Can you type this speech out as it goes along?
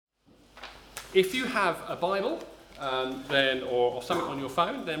If you have a Bible or something on your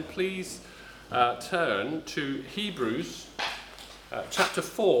phone, then please turn to Hebrews chapter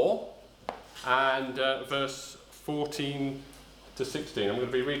 4 and verse 14 to 16. I'm going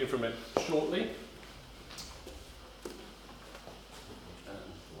to be reading from it shortly.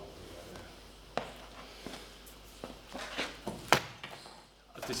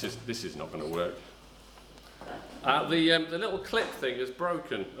 This is not going to work. The little clip thing is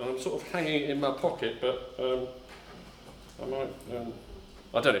broken, and I'm sort of hanging it in my pocket, but I might.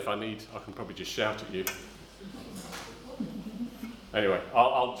 I don't know if I can probably just shout at you. Anyway,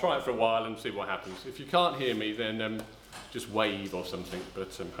 I'll try it for a while and see what happens. If you can't hear me, then just wave or something,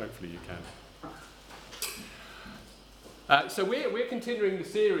 but hopefully you can. So we're continuing the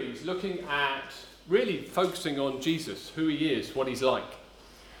series looking at really focusing on Jesus, who he is, what he's like.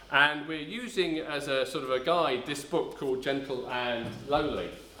 And we're using as a sort of a guide this book called Gentle and Lowly.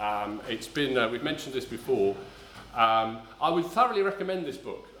 We've mentioned this before. I would thoroughly recommend this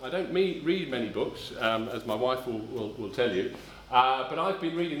book. I don't read many books, as my wife will tell you, but I've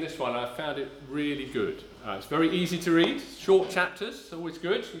been reading this one and I've found it really good. It's very easy to read, short chapters, always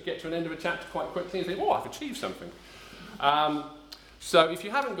good. You get to an end of a chapter quite quickly and think, oh, I've achieved something. So if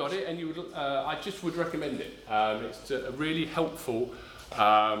you haven't got it, I just would recommend it. It's a really helpful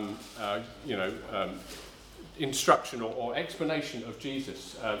instruction or explanation of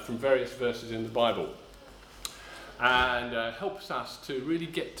Jesus from various verses in the Bible, and helps us to really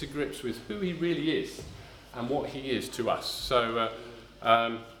get to grips with who he really is and what he is to us. So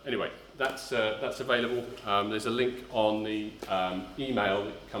anyway, that's available. There's a link on the email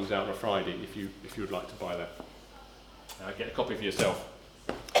that comes out on a Friday if you would like to buy that. Get a copy for yourself.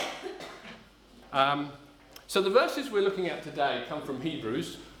 So the verses we're looking at today come from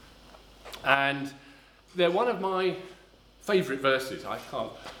Hebrews, and they're one of my favourite verses.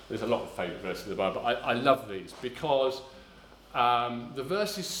 There's a lot of favourite verses in the Bible, but I love these because the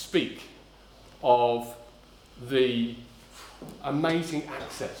verses speak of the amazing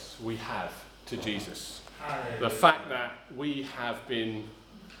access we have to Jesus. The fact that we have been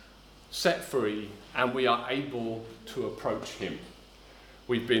set free and we are able to approach him.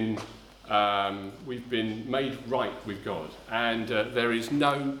 We've been made right with God, and there is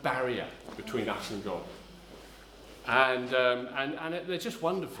no barrier between us and God. And they're just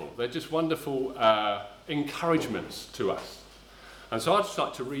wonderful. They're just wonderful encouragements to us. And so I'd just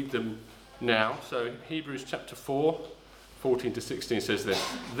like to read them now. So Hebrews chapter 4, 14 to 16 says this: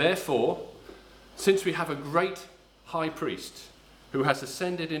 Therefore, since we have a great high priest who has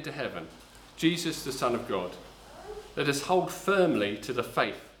ascended into heaven, Jesus the Son of God, let us hold firmly to the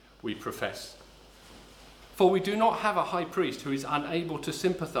faith we profess. For we do not have a high priest who is unable to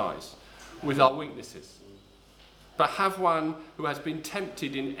sympathize with our weaknesses, but have one who has been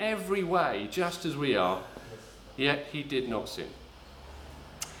tempted in every way just as we are, yet he did not sin.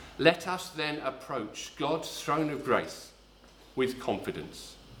 Let us then approach God's throne of grace with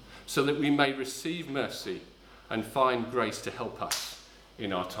confidence, so that we may receive mercy and find grace to help us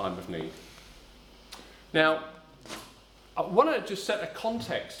in our time of need. Now, I want to just set a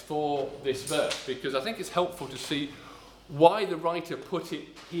context for this verse because I think it's helpful to see why the writer put it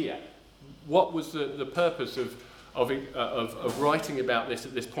here. What was the purpose of writing about this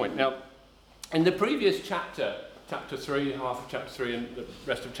at this point? Now, in the previous chapter 3, half of chapter 3 and the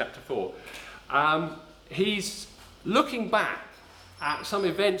rest of chapter 4, he's looking back at some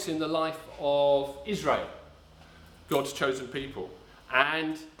events in the life of Israel, God's chosen people,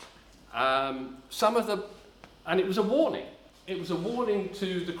 and and it was a warning. It was a warning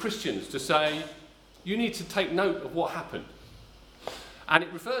to the Christians to say, you need to take note of what happened. And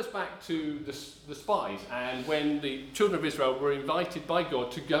it refers back to the spies and when the children of Israel were invited by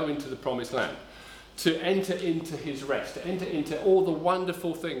God to go into the promised land, to enter into his rest, to enter into all the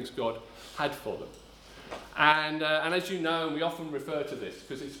wonderful things God had for them. And as you know, and we often refer to this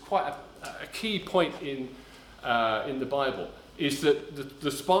because it's quite a key point in the Bible, is that the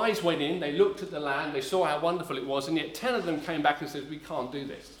spies went in, they looked at the land, they saw how wonderful it was, and yet 10 of them came back and said, we can't do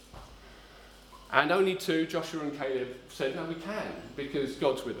this. And only 2, Joshua and Caleb, said, no, we can, because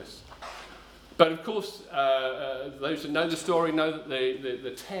God's with us. But of course, those who know the story know that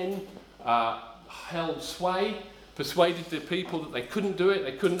the 10 held sway, persuaded the people that they couldn't do it,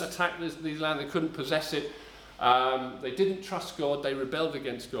 they couldn't attack this land, they couldn't possess it. They didn't trust God, they rebelled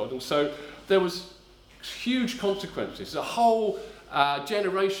against God. And so there was huge consequences. The whole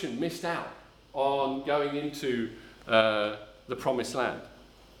generation missed out on going into the promised land.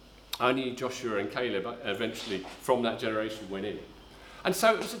 Only Joshua and Caleb eventually from that generation went in. And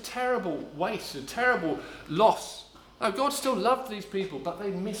so it was a terrible waste, a terrible loss No, God still loved these people, but they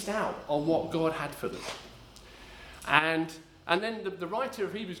missed out on what God had for them. And then the writer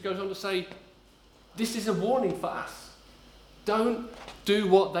of Hebrews goes on to say, this is a warning for us. Don't do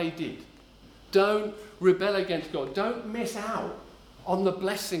what they did. Don't rebel against God. Don't miss out on the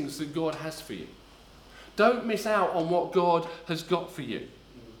blessings that God has for you. Don't miss out on what God has got for you.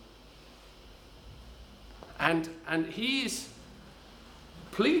 And he is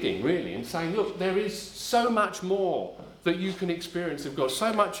pleading, really, and saying, look, there is so much more that you can experience of God,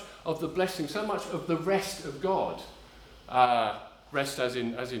 so much of the blessing, so much of the rest of God. Rest as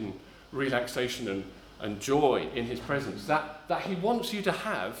in relaxation and joy in his presence, that he wants you to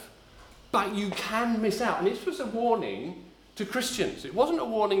have, but you can miss out. And this was a warning to Christians. It wasn't a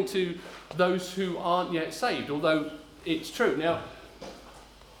warning to those who aren't yet saved, although it's true. Now,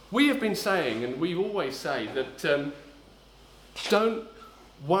 we have been saying, and we always say, that don't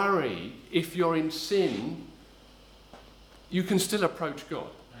worry if you're in sin, you can still approach God.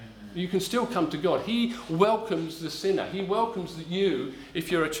 Amen. You can still come to God. He welcomes the sinner. He welcomes you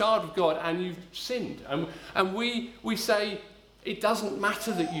if you're a child of God and you've sinned. And we say it doesn't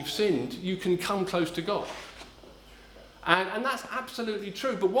matter that you've sinned, you can come close to God. And that's absolutely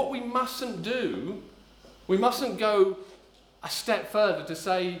true. But what we mustn't do, we mustn't go a step further to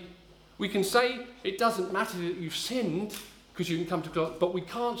say, we can say it doesn't matter that you've sinned because you can come to God, but we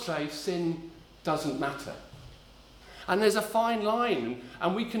can't say sin doesn't matter. And there's a fine line,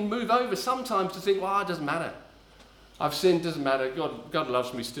 and we can move over sometimes to think, well, it doesn't matter. I've sinned, doesn't matter. God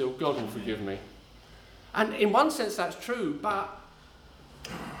loves me still. God will forgive me. And in one sense that's true, but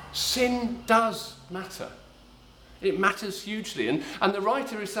sin does matter. It matters hugely. And the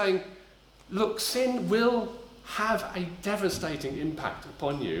writer is saying, look, sin will have a devastating impact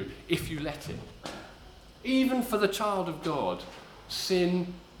upon you if you let it. Even for the child of God,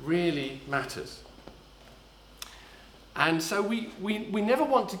 sin really matters. And so we never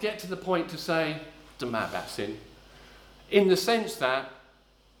want to get to the point to say, doesn't matter about sin. In the sense that,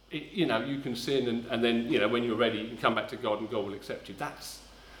 you can sin and then, when you're ready, you can come back to God and God will accept you. That's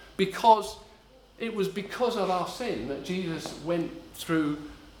because it was because of our sin that Jesus went through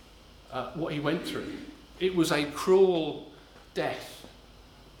what he went through. It was a cruel death,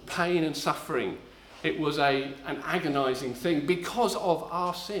 pain and suffering. It was an agonizing thing because of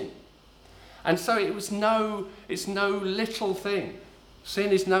our sin. And so it's no little thing.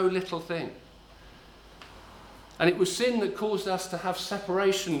 Sin is no little thing. And it was sin that caused us to have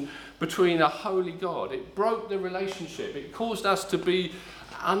separation between a holy God. It broke the relationship. It caused us to be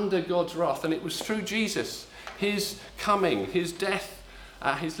under God's wrath. And it was through Jesus, his coming, his death,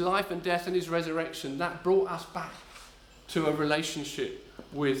 his life and death and his resurrection, that brought us back to a relationship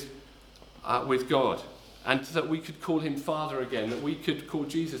with God. And that we could call him Father again, that we could call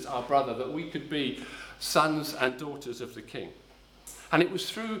Jesus our brother, that we could be sons and daughters of the King. And it was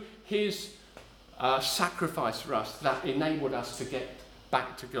through his sacrifice for us that enabled us to get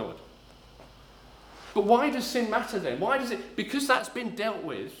back to God. But why does sin matter then? Why does it? Because that's been dealt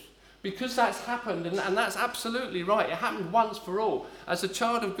with, because that's happened, and that's absolutely right. It happened once for all. As a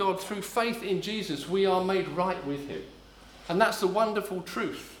child of God, through faith in Jesus, we are made right with him. And that's the wonderful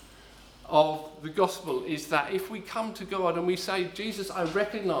truth of the gospel, is that if we come to God and we say, Jesus, I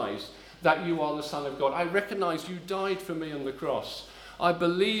recognize that you are the Son of God. I recognize you died for me on the cross. I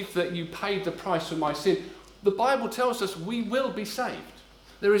believe that you paid the price for my sin. The Bible tells us we will be saved.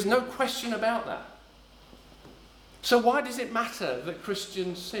 There is no question about that. So why does it matter that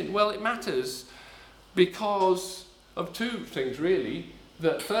Christians sin? Well, it matters because of two things, really.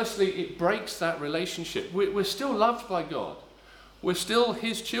 That firstly, it breaks that relationship. We're still loved by God. We're still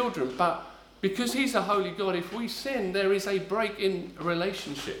his children, but because he's a holy God, if we sin, there is a break in a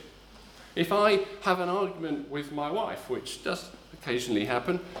relationship. If I have an argument with my wife, which does occasionally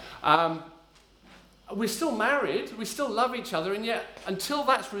happen, we're still married, we still love each other, and yet until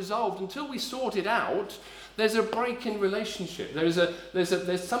that's resolved, until we sort it out, there's a break in relationship.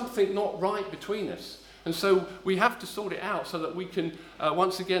 There's something not right between us. And so we have to sort it out so that we can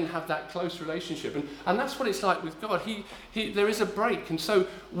once again have that close relationship. And that's what it's like with God. There is a break. And so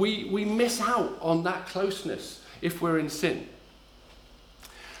we miss out on that closeness if we're in sin.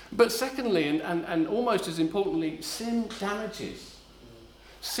 But secondly, and almost as importantly, sin damages.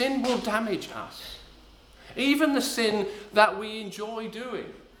 Sin will damage us. Even the sin that we enjoy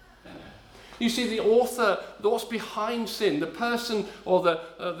doing. You see, the author, what's behind sin, the person or the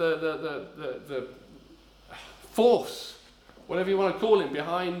force, whatever you want to call him,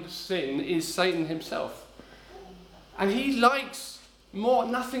 behind sin is Satan himself. And he likes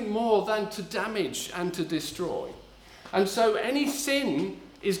nothing more than to damage and to destroy. And so any sin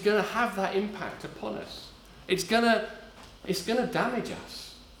is going to have that impact upon us. It's going to damage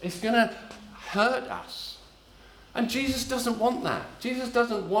us. It's going to hurt us. And Jesus doesn't want that. Jesus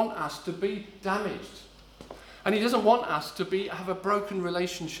doesn't want us to be damaged. And he doesn't want us to have a broken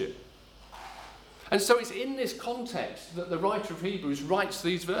relationship. And so it's in this context that the writer of Hebrews writes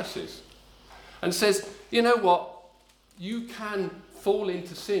these verses and says, you know what? You can fall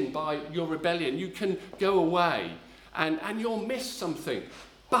into sin by your rebellion. You can go away and you'll miss something.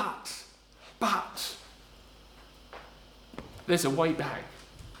 But there's a way back.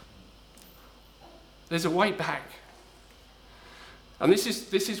 There's a way back. And this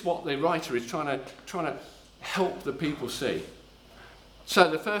is what the writer is trying to help the people see. So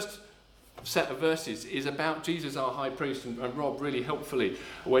the first set of verses is about Jesus, our high priest, and Rob really helpfully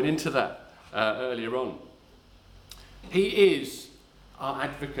went into that earlier on. He is our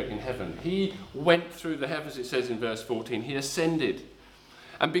advocate in heaven. He went through the heavens, it says in verse 14. He ascended.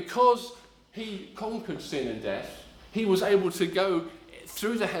 And because he conquered sin and death, he was able to go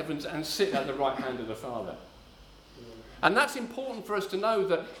through the heavens and sit at the right hand of the Father. And that's important for us to know,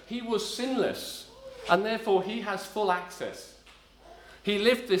 that he was sinless, and therefore he has full access. He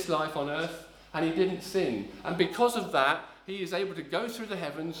lived this life on earth and he didn't sin. And because of that, he is able to go through the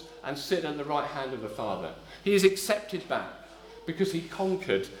heavens and sit at the right hand of the Father. He is accepted back because he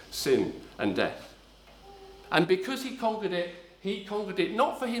conquered sin and death. And because he conquered it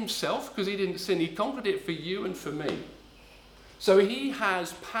not for himself, because he didn't sin, he conquered it for you and for me. So he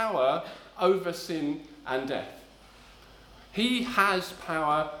has power over sin and death. He has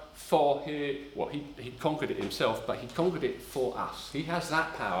power he conquered it himself, but he conquered it for us. He has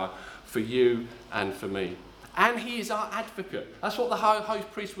that power for you and for me. And he is our advocate. That's what the high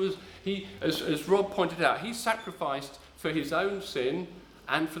priest was. As Rob pointed out, he sacrificed for his own sin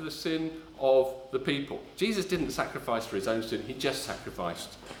and for the sin of the people. Jesus didn't sacrifice for his own sin, he just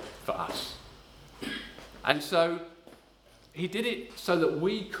sacrificed for us. And so he did it so that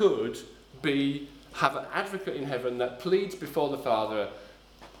we could have an advocate in heaven that pleads before the Father,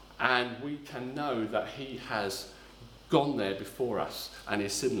 and we can know that he has gone there before us and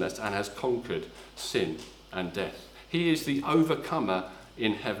is sinless and has conquered sin and death. He is the overcomer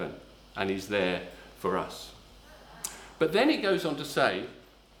in heaven, and he's there for us. But then it goes on to say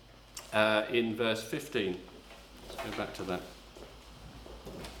in verse 15, let's go back to that.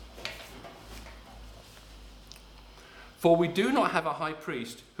 For we do not have a high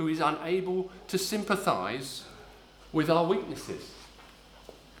priest who is unable to sympathize with our weaknesses.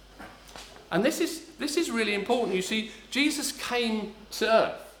 And this is really important. You see, Jesus came to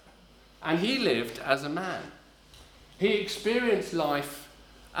earth and he lived as a man. He experienced life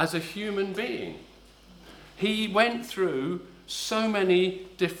as a human being. He went through so many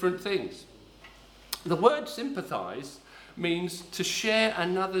different things. The word sympathize means to share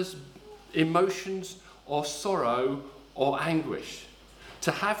another's emotions or sorrow or anguish,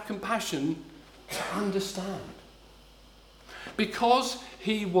 to have compassion, to understand. Because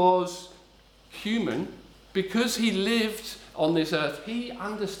he was human, because he lived on this earth, he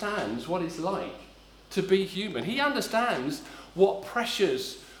understands what it's like to be human. He understands what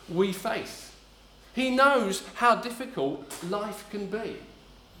pressures we face. He knows how difficult life can be.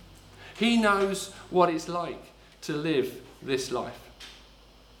 He knows what it's like to live this life.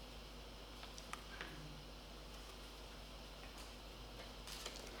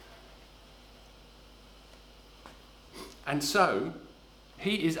 And so,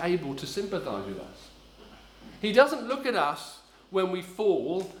 he is able to sympathize with us. He doesn't look at us when we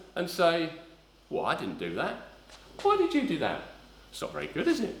fall and say, well, I didn't do that. Why did you do that? It's not very good,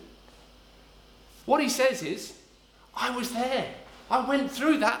 is it? What he says is, I was there. I went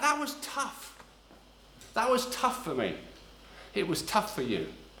through that. That was tough. That was tough for me. It was tough for you.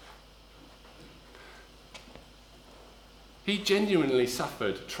 He genuinely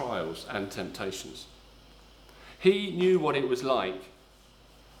suffered trials and temptations. He knew what it was like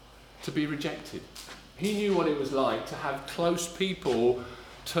to be rejected. He knew what it was like to have close people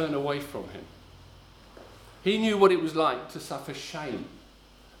turn away from him. He knew what it was like to suffer shame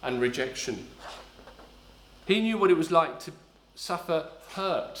and rejection. He knew what it was like to suffer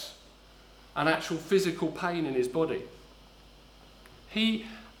hurt and actual physical pain in his body. He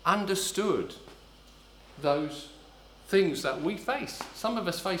understood those things that we face. Some of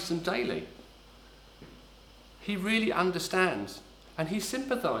us face them daily. He really understands and he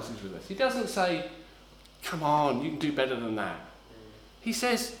sympathizes with us. He doesn't say, come on, you can do better than that. He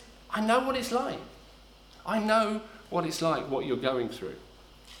says, I know what it's like. I know what it's like, what you're going through.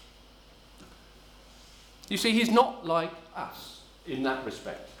 You see, he's not like us in that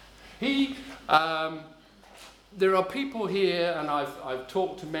respect. He there are people here, and I've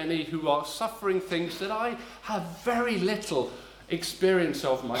talked to many, who are suffering things that I have very little experience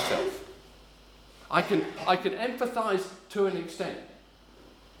of myself. I can empathise to an extent.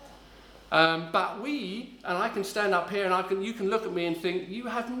 But I can stand up here and you can look at me and think, you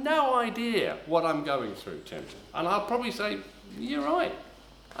have no idea what I'm going through, Tim. And I'll probably say, you're right,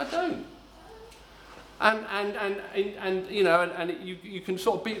 I don't. And you can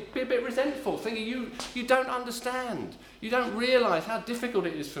sort of be a bit resentful, thinking you don't understand. You don't realise how difficult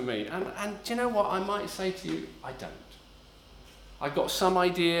it is for me. And do you know what? I might say to you, I don't. I've got some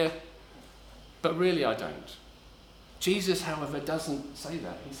idea, but really I don't. Jesus, however, doesn't say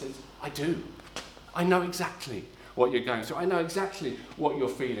that. He says, I do. I know exactly what you're going through. I know exactly what you're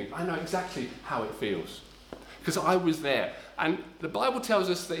feeling. I know exactly how it feels. Because I was there. And the Bible tells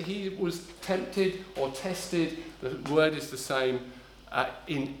us that he was tempted or tested, the word is the same,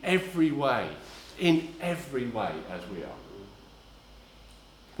 in every way as we are.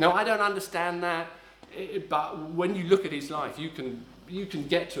 Now, I don't understand that, but when you look at his life, you can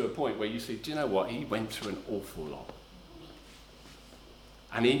get to a point where you see, do you know what? He went through an awful lot.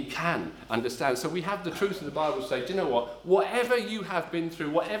 And he can understand. So we have the truth of the Bible say, do you know what? Whatever you have been through,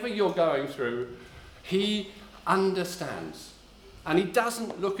 whatever you're going through, he understands. And he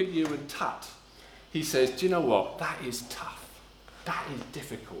doesn't look at you and tut. He says, do you know what? That is tough. That is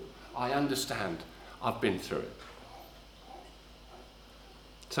difficult. I understand. I've been through it.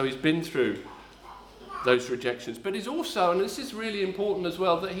 So he's been through those rejections. But he's also, and this is really important as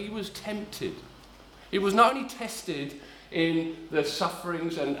well, that he was tempted. He was not only tested in the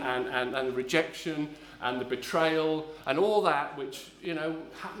sufferings and the rejection and the betrayal and all that which,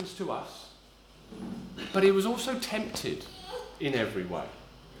 happens to us. But he was also tempted in every way.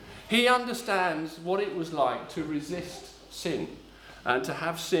 He understands what it was like to resist sin and to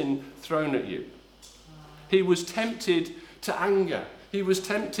have sin thrown at you. He was tempted to anger. He was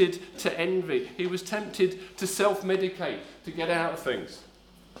tempted to envy. He was tempted to self-medicate, to get out of things.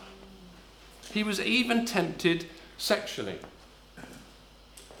 He was even tempted sexually.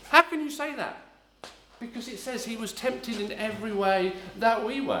 How can you say that? Because it says he was tempted in every way that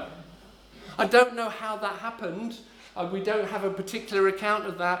we were. I don't know how that happened. We don't have a particular account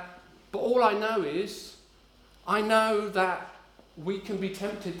of that. But all I know is, I know that we can be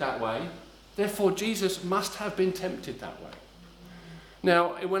tempted that way. Therefore, Jesus must have been tempted that way.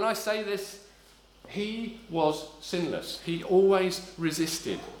 Now, when I say this, he was sinless. He always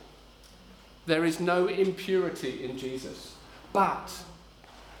resisted. There is no impurity in Jesus. But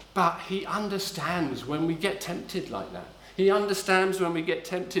he understands when we get tempted like that. He understands when we get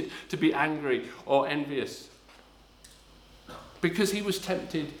tempted to be angry or envious. Because he was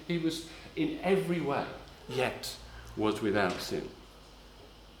tempted, he was in every way, yet was without sin.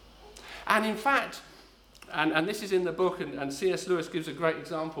 And in fact, and this is in the book, and C.S. Lewis gives a great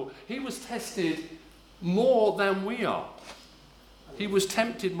example, he was tested more than we are. He was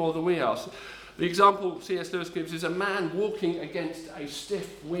tempted more than we are. The example C.S. Lewis gives is a man walking against a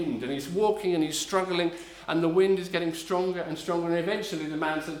stiff wind, and he's walking and he's struggling, and the wind is getting stronger and stronger, and eventually the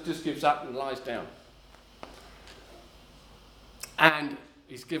man just gives up and lies down. And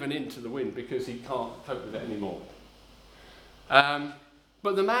he's given in to the wind because he can't cope with it anymore.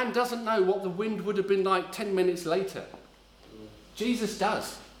 But the man doesn't know what the wind would have been like 10 minutes later. Jesus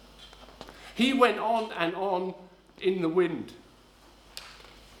does. He went on and on in the wind.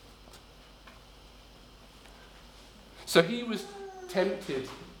 So he was tempted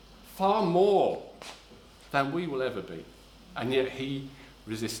far more than we will ever be. And yet he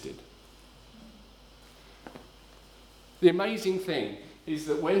resisted. The amazing thing is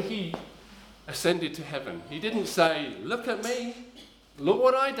that when he ascended to heaven, he didn't say, look at me, look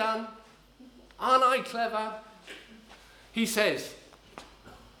what I done, aren't I clever? He says,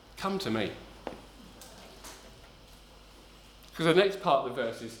 come to me. Because the next part of the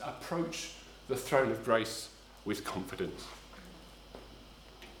verse is, approach the throne of grace with confidence.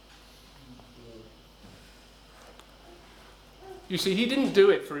 You see, he didn't do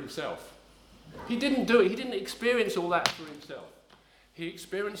it for himself. He didn't do it. He didn't experience all that for himself. He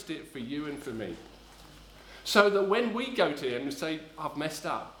experienced it for you and for me. So that when we go to him and say, I've messed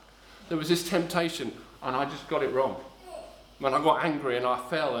up, there was this temptation and I just got it wrong. When I got angry and I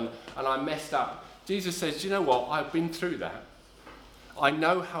fell and I messed up, Jesus says, do you know what? I've been through that. I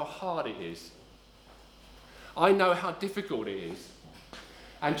know how hard it is. I know how difficult it is.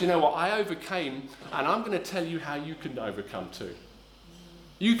 And do you know what? I overcame, and I'm going to tell you how you can overcome too.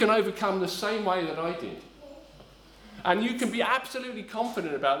 You can overcome the same way that I did. And you can be absolutely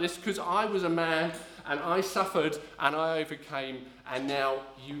confident about this because I was a man and I suffered and I overcame, and now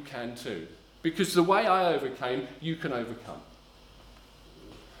you can too. Because the way I overcame, you can overcome.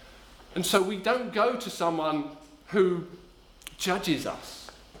 And so we don't go to someone who judges us.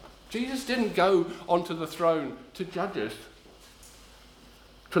 Jesus didn't go onto the throne to judge us,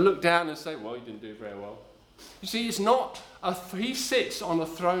 to look down and say, well, you didn't do very well. You see, he sits on a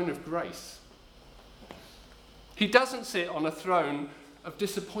throne of grace. He doesn't sit on a throne of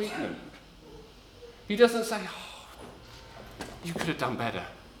disappointment. He doesn't say, oh, you could have done better.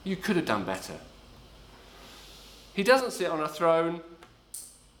 You could have done better. He doesn't sit on a throne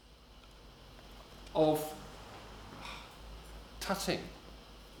of tutting.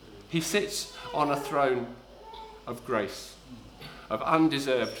 He sits on a throne of grace, of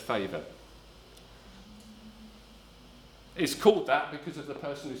undeserved favour. It's called that because of the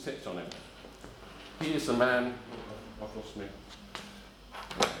person who sits on it. He is the man. I've lost me.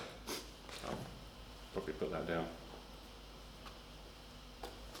 I'll probably put that down.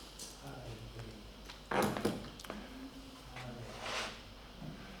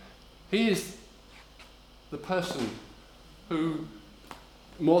 He is the person who,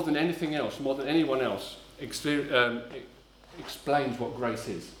 more than anything else, more than anyone else, explains what grace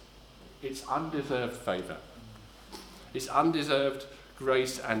is. It's undeserved favour. It's undeserved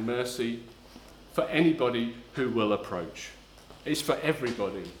grace and mercy for anybody who will approach. It's for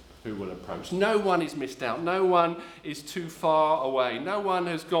everybody who will approach. No one is missed out. No one is too far away. No one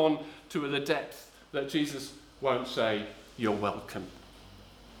has gone to the depth that Jesus won't say, you're welcome.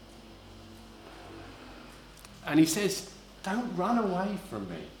 And he says, don't run away from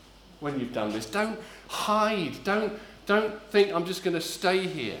me when you've done this. Don't hide. Don't think I'm just going to stay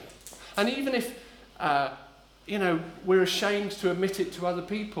here. And even if, we're ashamed to admit it to other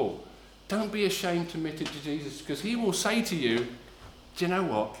people, don't be ashamed to admit it to Jesus, because he will say to you, do you know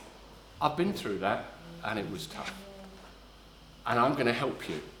what? I've been through that and it was tough. And I'm going to help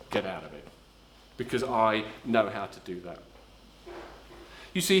you get out of it because I know how to do that.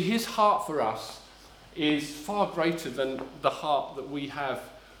 You see, his heart for us is far greater than the heart that we have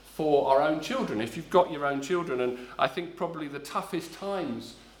for our own children. If you've got your own children, and I think probably the toughest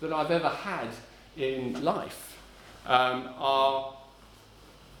times that I've ever had in life are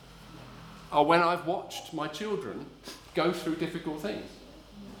when I've watched my children go through difficult things.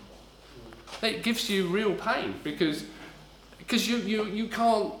 It gives you real pain because you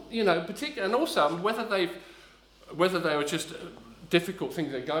can't, particularly, and also whether they were just difficult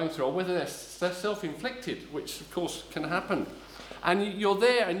things they're going through, or whether they're self-inflicted, which of course can happen. And you're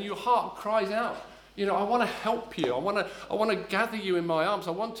there, and your heart cries out, I want to help you. I want to gather you in my arms.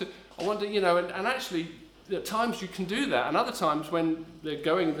 I want to, and actually, at times you can do that, and other times when they're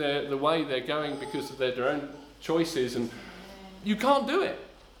going the way they're going because of their own choices, and you can't do it,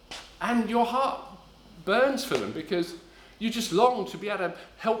 and your heart burns for them because you just long to be able to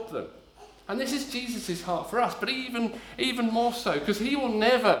help them. And this is Jesus' heart for us, but even more so, because he will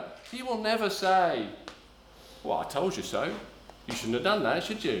never say, well, I told you so. You shouldn't have done that,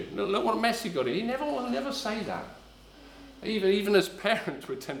 should you? Look what a mess you got in. He will never say that. Even as parents,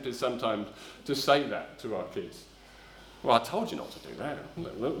 we're tempted sometimes to say that to our kids. Well, I told you not to do that.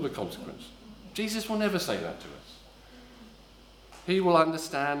 Look the consequence. Jesus will never say that to us. He will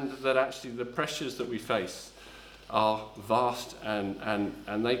understand that actually the pressures that we face are vast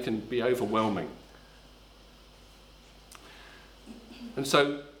and they can be overwhelming. And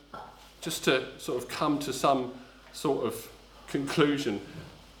so, just to sort of come to some sort of conclusion,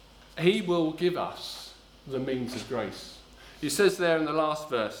 he will give us the means of grace. He says there in the last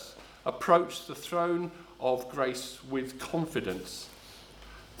verse, approach the throne of grace with confidence,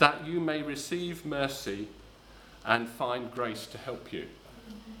 that you may receive mercy and find grace to help you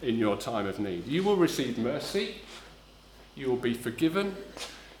in your time of need. You will receive mercy, you will be forgiven,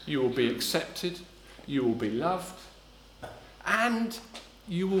 you will be accepted, you will be loved, and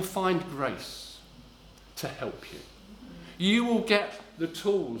you will find grace to help you. You will get the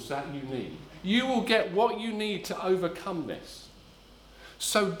tools that you need. You will get what you need to overcome this.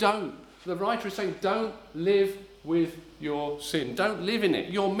 So the writer is saying, don't live with your sin. Don't live in it.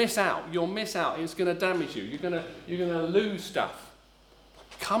 You'll miss out. It's going to damage you. You're going to lose stuff.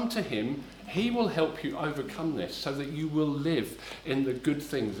 Come to him. He will help you overcome this so that you will live in the good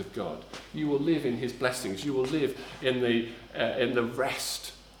things of God. You will live in his blessings. You will live in the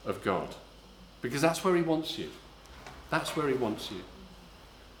rest of God. Because that's where he wants you. That's where he wants you.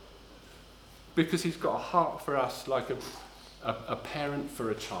 Because he's got a heart for us like a parent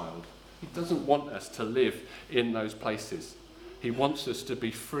for a child. He doesn't want us to live in those places. He wants us to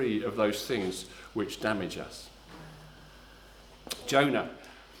be free of those things which damage us. Jonah.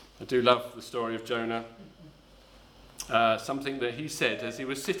 I do love the story of Jonah. Something that he said as he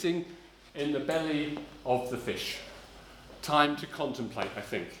was sitting in the belly of the fish. Time to contemplate, I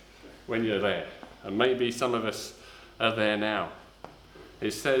think, when you're there. And maybe some of us are there now.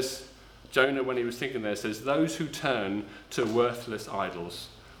 It says, Jonah, when he was thinking there, says, those who turn to worthless idols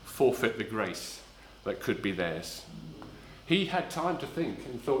forfeit the grace that could be theirs. He had time to think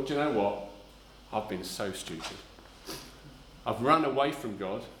and thought, do you know what? I've been so stupid. I've run away from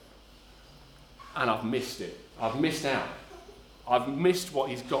God and I've missed it. I've missed out. I've missed what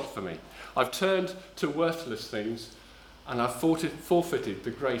he's got for me. I've turned to worthless things and I've forfeited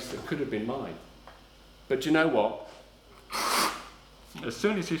the grace that could have been mine. But do you know what? As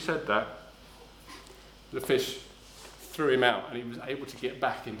soon as he said that, the fish threw him out and he was able to get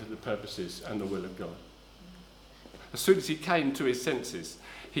back into the purposes and the will of God. As soon as he came to his senses,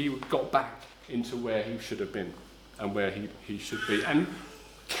 he got back into where he should have been and where he should be. And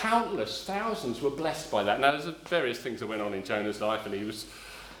countless thousands were blessed by that. Now, there's various things that went on in Jonah's life, and he was,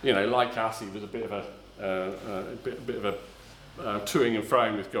 like us, he was a bit of a toing and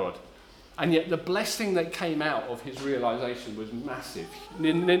froing with God. And yet the blessing that came out of his realization was massive.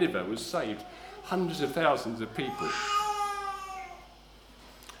 Nineveh was saved. Hundreds of thousands of people.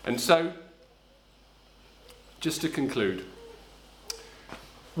 And so, just to conclude,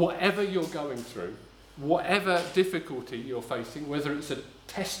 whatever you're going through, whatever difficulty you're facing, whether it's a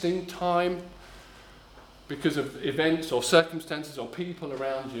testing time because of events or circumstances or people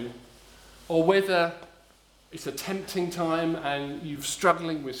around you, or whether it's a tempting time and you're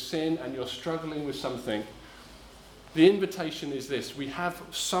struggling with sin and you're struggling with something, the invitation is this: we have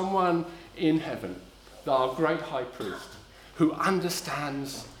someone in heaven, our great high priest, who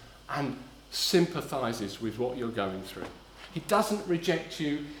understands and sympathizes with what you're going through. He doesn't reject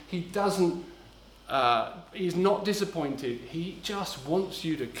you. He's not disappointed. He just wants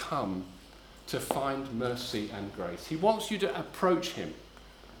you to come to find mercy and grace. He wants you to approach him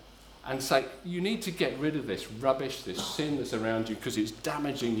and say, you need to get rid of this rubbish, this sin that's around you, because it's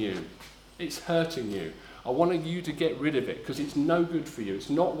damaging you. It's hurting you. I want you to get rid of it because it's no good for you. It's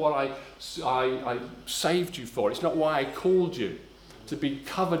not what I saved you for. It's not why I called you to be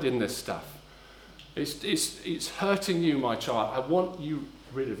covered in this stuff. It's hurting you, my child. I want you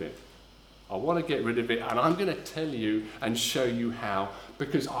rid of it. I want to get rid of it, and I'm going to tell you and show you how,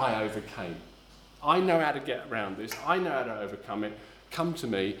 because I overcame. I know how to get around this. I know how to overcome it. Come to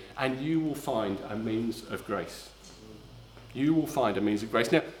me, and you will find a means of grace. You will find a means of grace.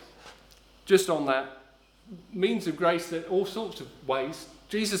 Now, just on that, means of grace, there are all sorts of ways.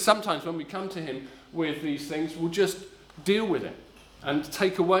 Jesus, sometimes when we come to him with these things, will just deal with it and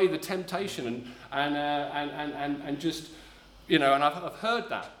take away the temptation and just, and I've heard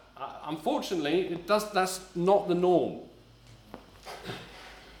that. Unfortunately, that's not the norm.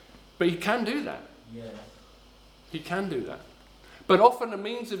 But he can do that. Yeah. He can do that. But often a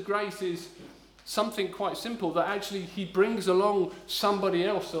means of grace is something quite simple, that actually he brings along somebody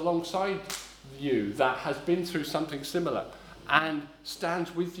else alongside you that has been through something similar and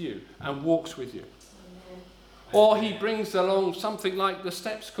stands with you and walks with you. Or he brings along something like the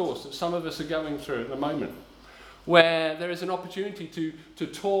STEPS course that some of us are going through at the moment, where there is an opportunity to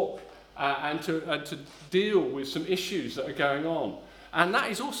talk and to deal with some issues that are going on. And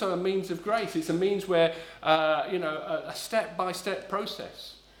that is also a means of grace. It's a means where, a step-by-step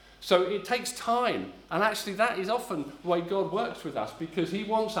process. So it takes time. And actually that is often the way God works with us, because he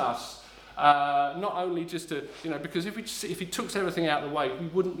wants us not only just to, because if he took everything out of the way, we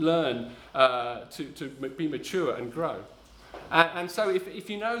wouldn't learn to be mature and grow. And so if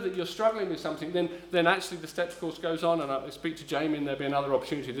you know that you're struggling with something, then actually the STEPS course goes on, and I'll speak to Jamie, and there'll be another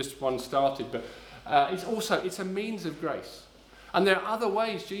opportunity. This one started, but it's a means of grace. And there are other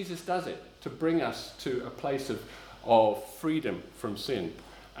ways Jesus does it to bring us to a place of freedom from sin.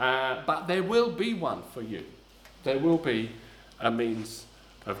 But there will be one for you. There will be a means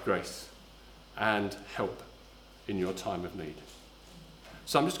of grace and help in your time of need.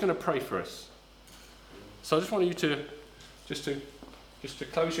 So I'm just going to pray for us. So I just want you to just to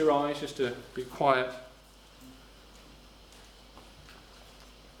close your eyes, just to be quiet.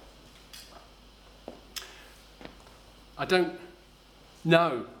 I don't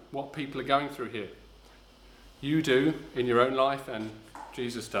know what people are going through here. You do in your own life, and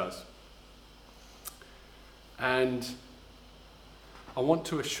Jesus does. And I want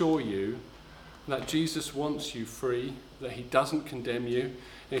to assure you that Jesus wants you free, that he doesn't condemn you.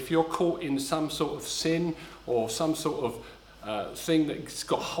 If you're caught in some sort of sin or some sort of thing that's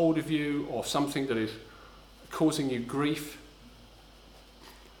got hold of you, or something that is causing you grief,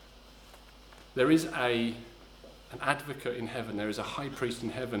 there is an advocate in heaven, there is a high priest in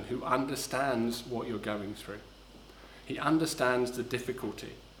heaven who understands what you're going through. He understands the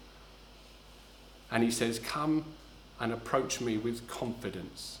difficulty. And he says, come and approach me with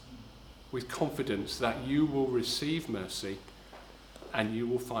confidence that you will receive mercy and you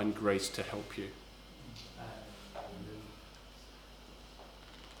will find grace to help you.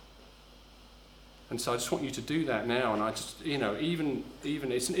 And so I just want you to do that now. And I just, even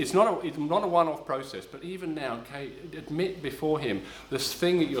it's not a one-off process, but even now, okay, admit before him this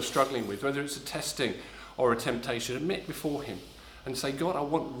thing that you're struggling with, whether it's a testing or a temptation, admit before him and say, God, I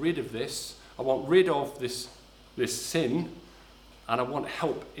want rid of this. I want rid of this sin, and I want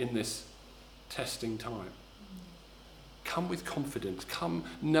help in this testing time. Come with confidence. Come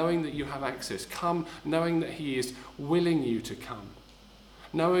knowing that you have access. Come knowing that he is willing you to come.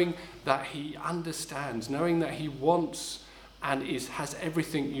 Knowing that he understands, knowing that he wants and has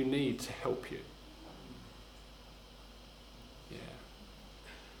everything you need to help you. Yeah.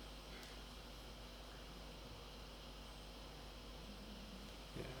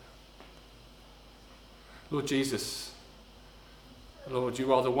 Yeah. Lord Jesus, Lord,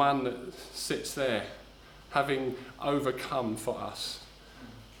 you are the one that sits there having overcome for us.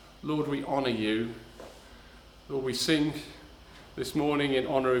 Lord, we honour you. Lord, we sing this morning in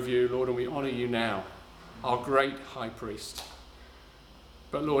honour of you, Lord, and we honour you now, our great high priest.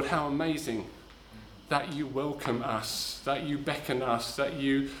 But Lord, how amazing that you welcome us, that you beckon us, that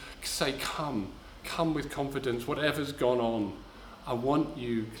you say, come with confidence, whatever's gone on. I want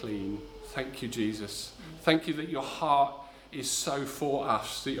you clean. Thank you, Jesus. Thank you that your heart is so for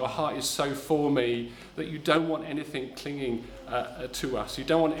us, that your heart is so for me, that you don't want anything clinging to us. You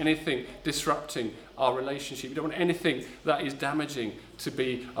don't want anything disrupting our relationship. You don't want anything that is damaging to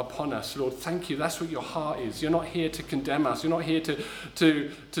be upon us. Lord, thank you. That's what your heart is. You're not here to condemn us. You're not here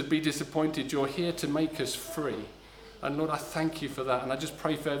to be disappointed. You're here to make us free. And Lord, I thank you for that. And I just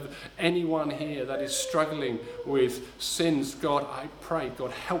pray for anyone here that is struggling with sins. God, I pray,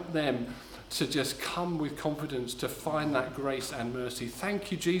 God, help them to just come with confidence to find that grace and mercy.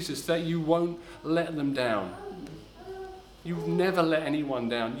 Thank you, Jesus, that you won't let them down. You've never let anyone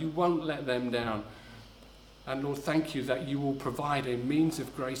down. You won't let them down. And Lord, thank you that you will provide a means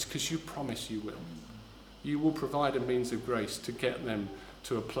of grace, because you promise you will. You will provide a means of grace to get them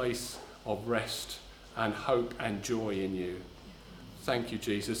to a place of rest and hope and joy in you. Thank you,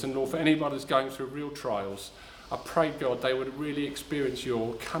 Jesus. And Lord, for anybody that's going through real trials, I pray, God, they would really experience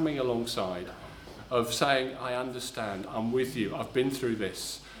your coming alongside of saying, I understand, I'm with you, I've been through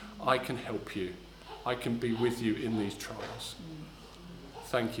this, I can help you, I can be with you in these trials.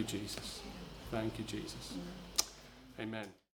 Thank you, Jesus. Thank you, Jesus. Amen.